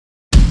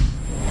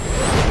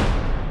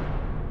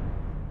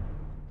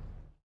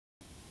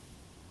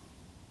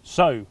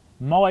So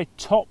my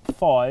top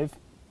 5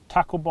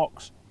 tackle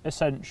box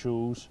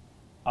essentials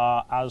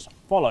are as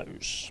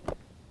follows.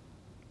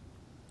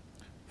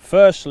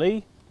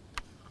 Firstly,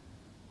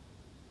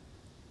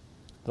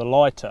 the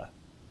lighter.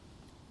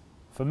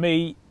 For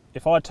me,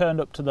 if I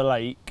turned up to the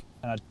lake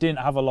and I didn't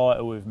have a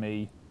lighter with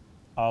me,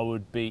 I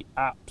would be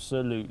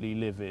absolutely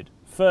livid.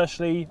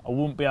 Firstly, I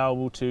wouldn't be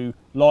able to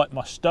light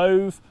my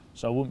stove,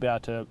 so I wouldn't be able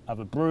to have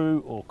a brew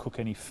or cook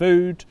any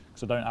food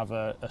because I don't have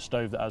a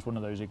stove that has one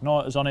of those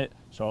igniters on it,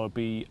 so I would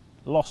be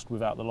lost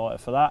without the lighter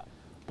for that.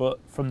 But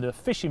from the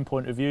fishing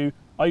point of view,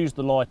 I use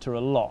the lighter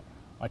a lot.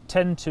 I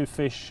tend to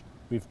fish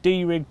with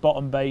D-rig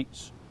bottom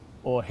baits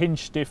or a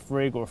hinge stiff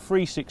rig or a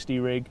 360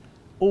 rig.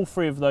 All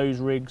 3 of those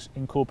rigs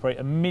incorporate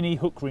a mini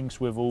hook ring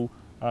swivel.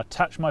 I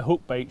attach my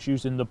hook baits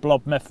using the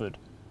blob method,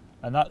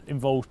 and that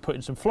involves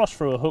putting some floss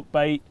through a hook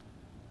bait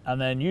and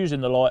then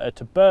using the lighter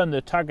to burn the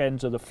tag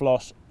ends of the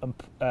floss and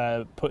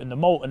putting the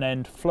molten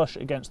end flush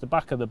against the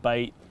back of the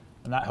bait,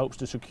 and that helps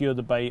to secure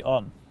the bait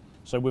on.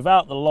 So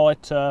without the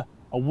lighter,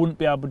 I wouldn't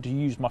be able to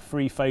use my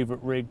 3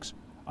 favourite rigs.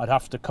 I'd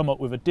have to come up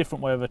with a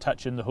different way of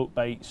attaching the hook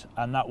baits,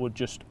 and that would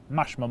just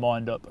mash my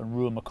mind up and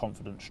ruin my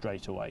confidence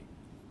straight away.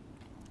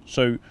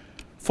 So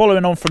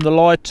following on from the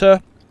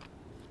lighter,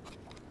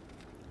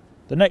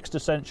 the next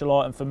essential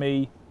item for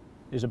me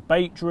is a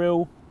bait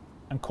drill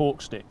and cork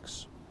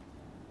sticks.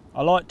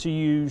 I like to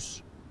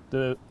use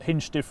the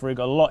hinge stiff rig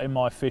a lot in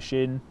my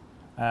fishing.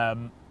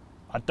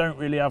 I don't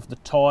really have the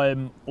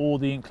time or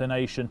the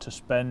inclination to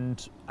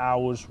spend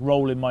hours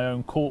rolling my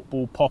own cork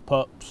ball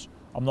pop-ups.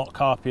 I'm not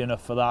carpy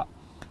enough for that.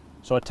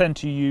 So I tend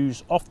to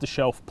use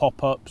off-the-shelf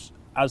pop-ups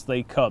as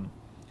they come.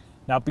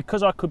 Now,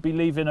 because I could be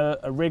leaving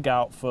a rig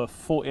out for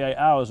 48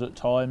 hours at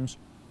times,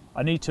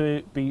 I need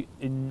to be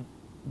in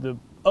the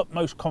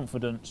utmost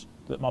confidence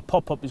that my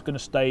pop-up is going to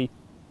stay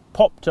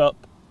popped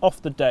up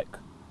off the deck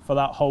for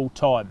that whole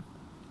time.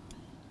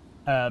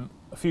 A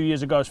few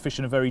years ago I was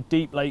fishing a very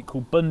deep lake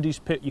called Bundy's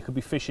Pit. You could be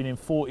fishing in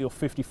 40 or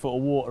 50 foot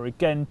of water.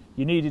 Again,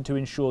 you needed to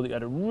ensure that you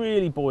had a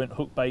really buoyant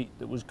hook bait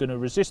that was going to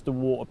resist the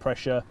water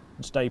pressure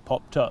and stay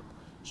popped up.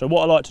 So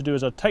what I like to do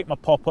is I take my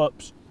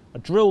pop-ups, I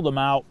drill them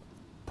out,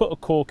 put a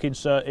cork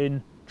insert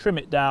in, trim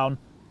it down,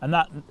 and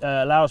that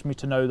allows me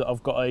to know that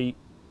I've got a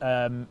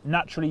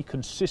naturally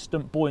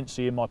consistent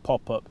buoyancy in my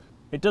pop-up.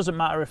 It doesn't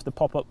matter if the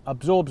pop-up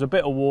absorbs a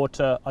bit of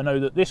water, I know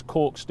that this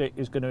cork stick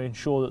is going to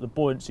ensure that the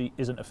buoyancy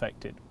isn't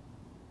affected.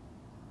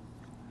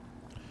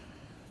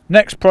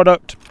 Next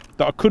product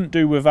that I couldn't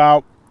do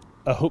without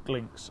are hook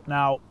links.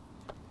 Now,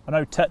 I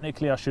know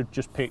technically I should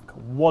just pick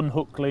one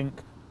hook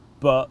link,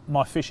 but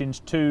my fishing's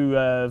too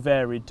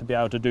varied to be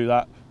able to do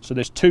that. So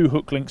there's 2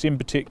 hook links in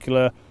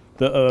particular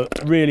that are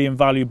really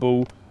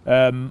invaluable.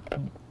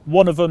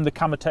 One of them, the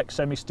Camatech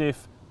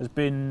semi-stiff, has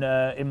been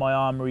in my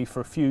armoury for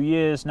a few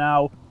years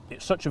now.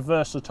 It's such a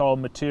versatile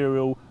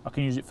material. I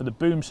can use it for the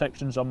boom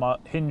sections on my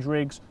hinge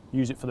rigs,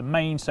 use it for the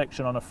main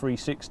section on a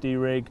 360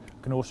 rig.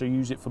 I can also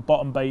use it for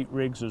bottom bait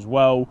rigs as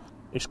well.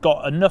 It's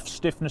got enough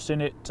stiffness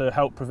in it to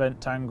help prevent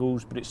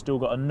tangles, but it's still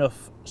got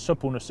enough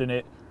suppleness in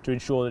it to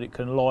ensure that it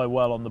can lie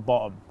well on the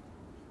bottom.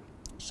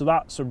 So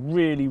that's a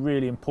really,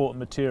 really important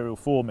material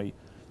for me.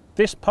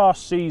 This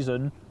past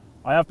season,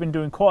 I have been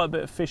doing quite a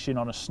bit of fishing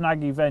on a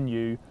snaggy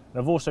venue,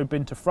 and I've also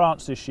been to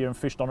France this year and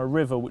fished on a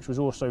river which was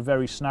also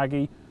very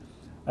snaggy.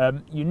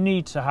 You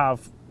need to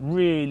have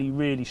really,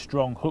 really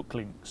strong hook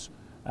links,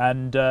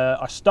 and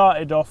I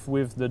started off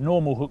with the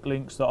normal hook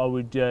links that I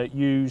would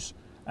use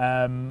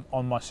on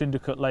my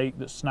syndicate lake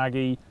that's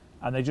snaggy,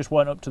 and they just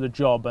weren't up to the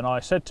job. And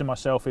I said to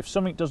myself, if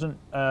something doesn't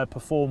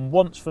perform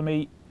once for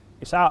me,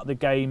 it's out of the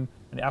game,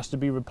 and it has to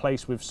be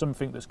replaced with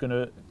something that's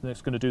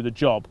gonna do the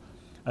job.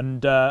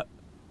 And I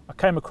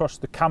came across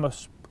the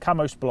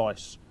camo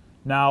splice.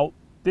 Now,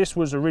 this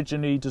was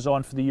originally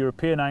designed for the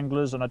European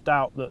anglers, and I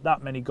doubt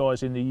that many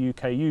guys in the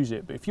UK use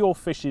it. But if you're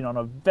fishing on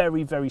a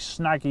very, very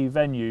snaggy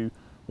venue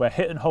where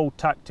hit and hold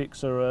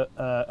tactics are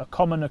a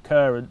common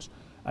occurrence,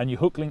 and your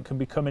hook link can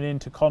be coming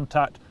into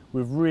contact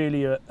with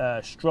really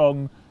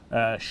strong,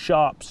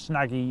 sharp,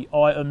 snaggy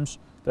items,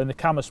 then the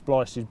camo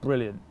splice is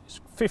brilliant.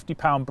 It's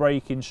 50-pound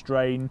breaking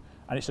strain,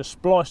 and it's a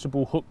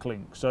spliceable hook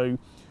link. So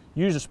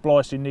use a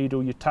splicing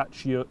needle, you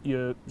attach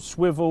your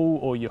swivel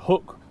or your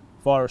hook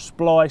via a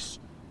splice.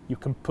 You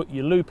can put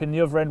your loop in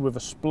the other end with a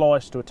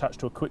splice to attach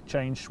to a quick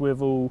change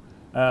swivel,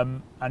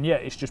 and yeah,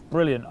 it's just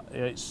brilliant.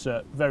 It's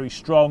very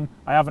strong.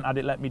 I haven't had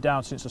it let me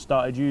down since I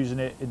started using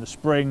it in the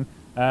spring.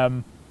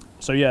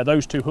 So yeah,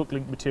 those 2 hook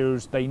link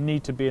materials, they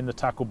need to be in the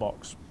tackle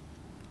box.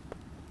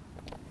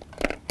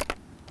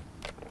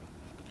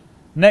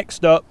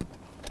 Next up,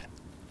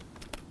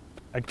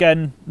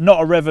 again,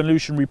 not a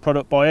revolutionary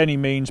product by any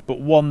means, but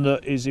one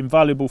that is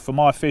invaluable for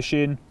my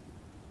fishing,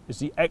 is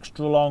the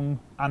extra long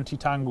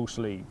anti-tangle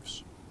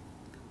sleeves.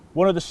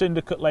 One of the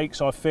syndicate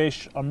lakes I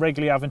fish, I'm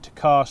regularly having to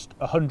cast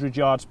 100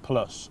 yards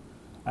plus.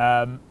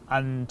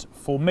 And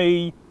for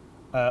me,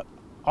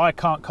 I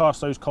can't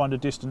cast those kind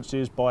of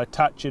distances by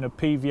attaching a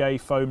PVA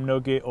foam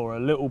nugget or a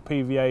little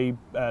PVA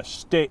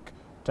stick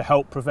to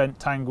help prevent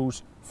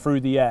tangles through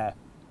the air.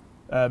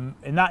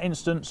 In that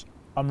instance,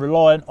 I'm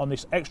reliant on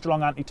this extra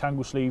long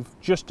anti-tangle sleeve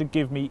just to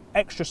give me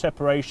extra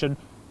separation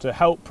to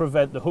help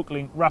prevent the hook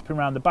link wrapping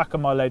around the back of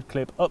my lead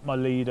clip up my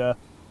leader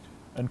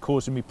and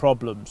causing me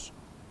problems.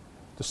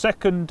 The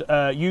second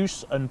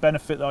use and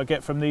benefit that I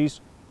get from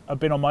these, I've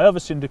been on my other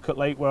syndicate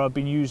lake where I've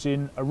been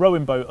using a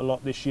rowing boat a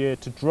lot this year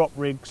to drop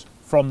rigs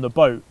from the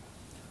boat.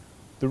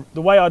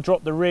 The way I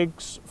drop the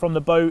rigs from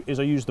the boat is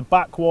I use the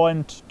back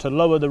wind to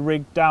lower the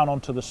rig down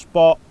onto the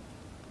spot.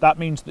 That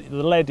means that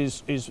the lead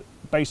is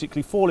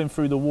basically falling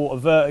through the water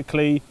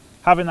vertically.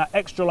 Having that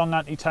extra long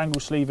anti-tangle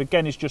sleeve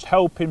again is just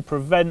helping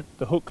prevent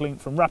the hook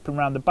link from wrapping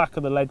around the back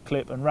of the lead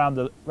clip and round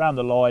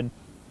the line,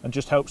 and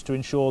just helps to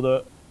ensure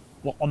that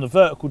on the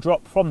vertical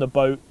drop from the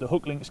boat, the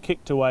hook link is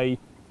kicked away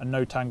and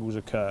no tangles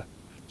occur.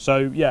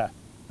 So yeah,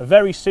 a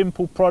very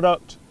simple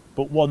product,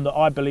 but one that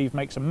I believe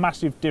makes a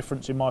massive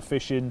difference in my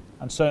fishing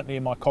and certainly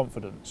in my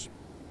confidence.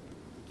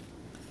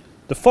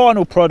 The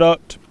final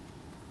product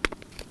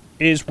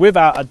is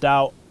without a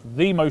doubt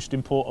the most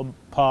important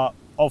part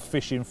of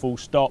fishing, full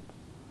stop.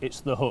 It's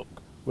the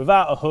hook.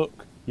 Without a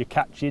hook, you're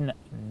catching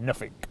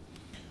nothing.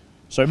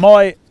 So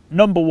my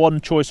number one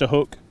choice of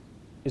hook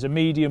is a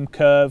medium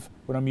curve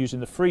when I'm using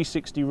the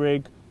 360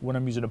 rig, when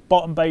I'm using a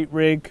bottom bait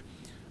rig,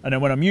 and then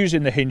when I'm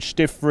using the hinge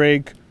stiff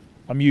rig,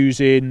 I'm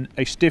using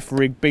a stiff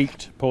rig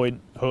beak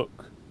point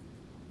hook,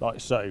 like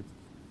so.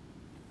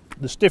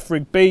 The stiff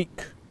rig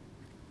beak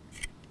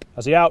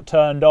has the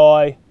outturned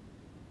eye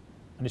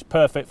and is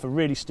perfect for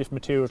really stiff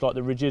materials like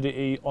the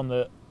rigidity on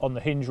the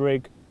hinge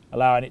rig,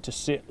 allowing it to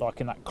sit like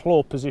in that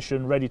claw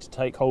position, ready to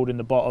take hold in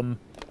the bottom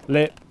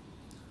lip.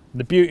 And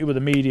the beauty with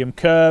a medium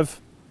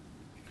curve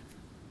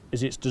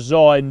is it's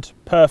designed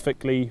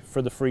perfectly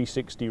for the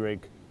 360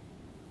 rig.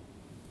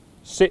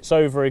 Sits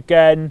over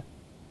again,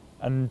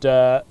 and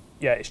yeah,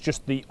 it's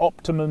just the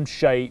optimum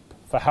shape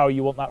for how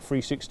you want that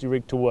 360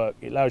 rig to work.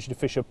 It allows you to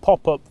fish a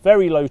pop-up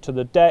very low to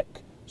the deck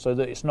so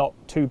that it's not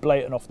too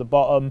blatant off the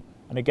bottom,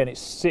 and again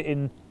it's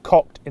sitting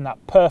cocked in that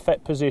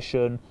perfect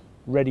position,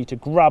 ready to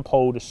grab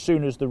hold as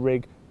soon as the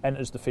rig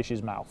enters the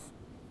fish's mouth.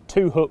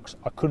 Two hooks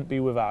I couldn't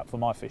be without for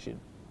my fishing.